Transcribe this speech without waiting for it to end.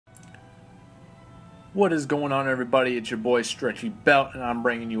What is going on, everybody? It's your boy Stretchy Belt, and I'm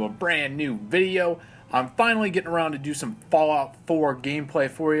bringing you a brand new video. I'm finally getting around to do some Fallout 4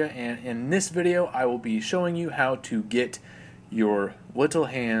 gameplay for you, and in this video I will be showing you how to get your little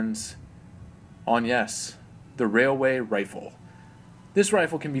hands on, yes, the railway rifle. This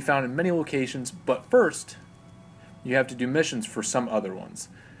rifle can be found in many locations, but first you have to do missions for some other ones.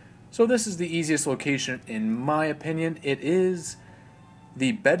 So this is the easiest location in my opinion. It is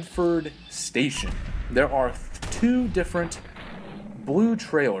the Bedford Station. There are two different blue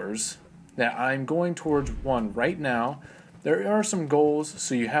trailers that I'm going towards one right now. There are some goals,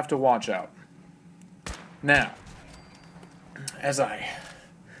 so you have to watch out. Now, as I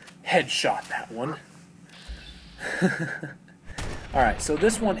headshot that one. Alright, so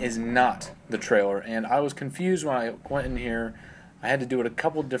this one is not the trailer, and I was confused when I went in here. I had to do it a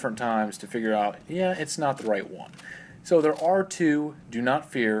couple different times to figure out, yeah, it's not the right one. So there are two, do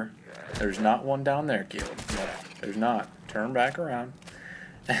not fear. There's not one down there, Caleb. No, there's not. Turn back around.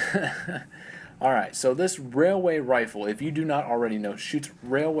 Alright, so this railway rifle, if you do not already know, shoots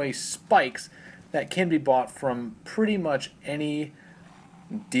railway spikes that can be bought from pretty much any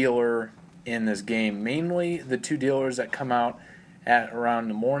dealer in this game. Mainly the two dealers that come out at around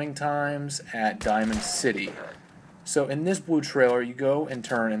the morning times at Diamond City. So in this blue trailer, you go and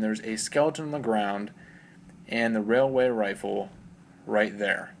turn, and there's a skeleton on the ground and the railway rifle right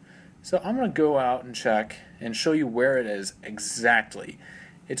there. So I'm going to go out and check and show you where it is exactly.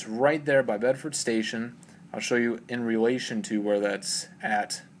 It's right there by Bedford Station. I'll show you in relation to where that's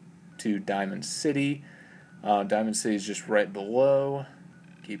at to Diamond City. Diamond City is just right below.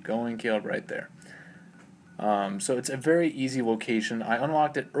 Keep going, Caleb, right there. So it's a very easy location. I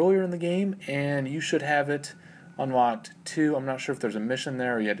unlocked it earlier in the game, and you should have it unlocked too. I'm not sure if there's a mission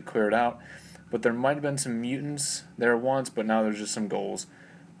there or you had to clear it out, but there might have been some mutants there once, but now there's just some goals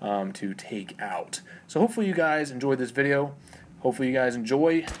to take out. So hopefully you guys enjoyed this video. Hopefully you guys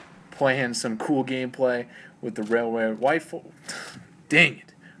enjoy playing some cool gameplay with the railway rifle. Dang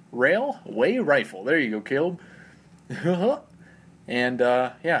it. Railway rifle. There you go, Caleb. And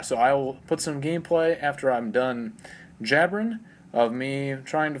yeah, so I will put some gameplay after I'm done jabbering of me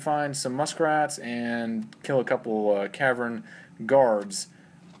trying to find some muskrats and kill a couple cavern guards.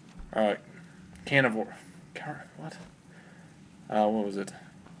 What was it?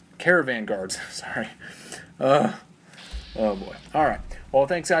 Caravan guards. Sorry. Oh boy. Alright. Well,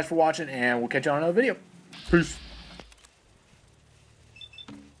 thanks guys for watching, and we'll catch you on another video. Peace.